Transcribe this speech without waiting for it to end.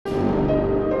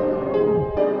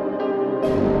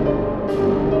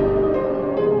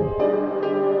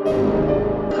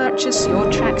Purchase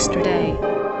your tracks today.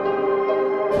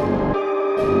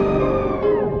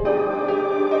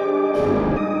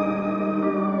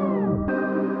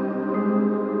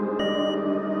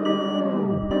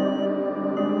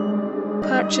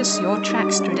 Purchase your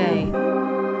tracks today.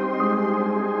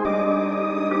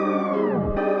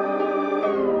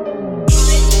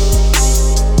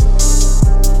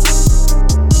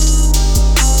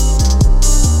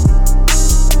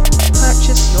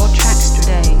 Purchase your tracks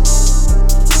today.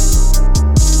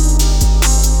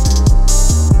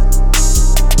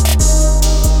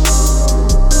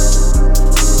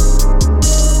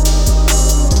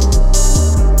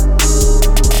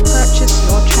 Purchase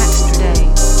your tracks today.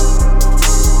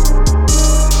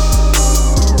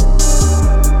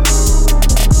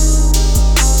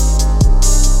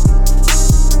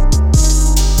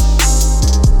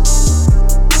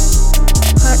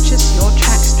 Purchase your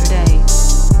tracks today.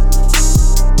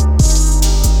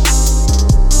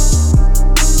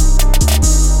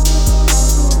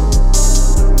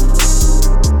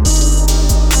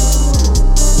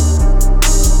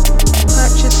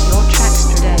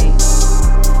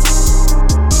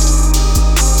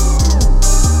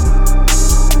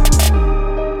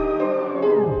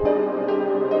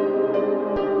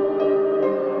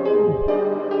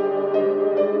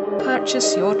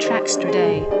 Purchase your tracks today. Purchase your tracks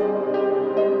today.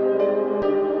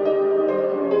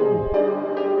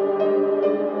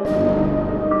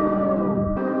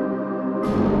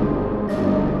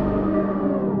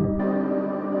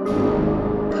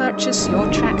 Purchase your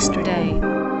tracks today.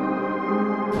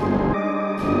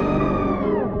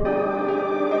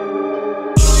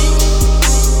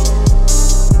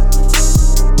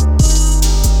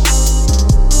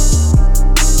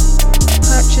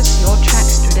 Purchase your tracks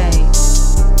today.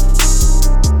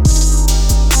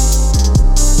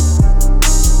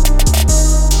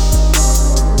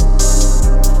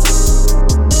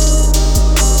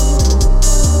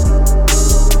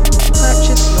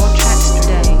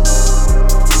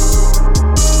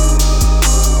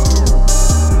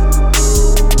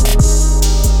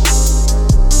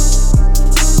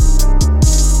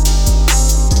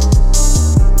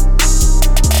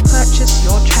 Purchase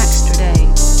your tracks today. Purchase your tracks today.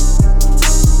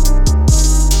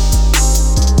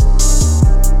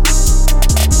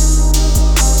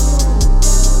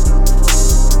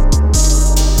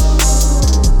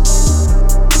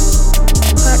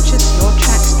 Purchase your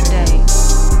tracks today.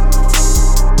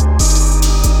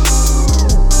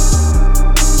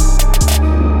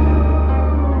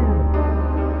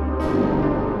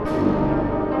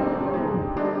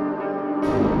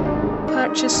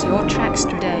 Purchase your tracks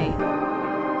today.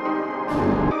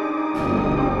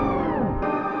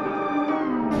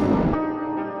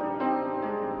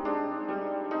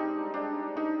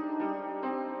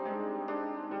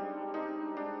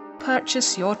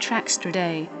 Purchase your tracks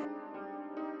today.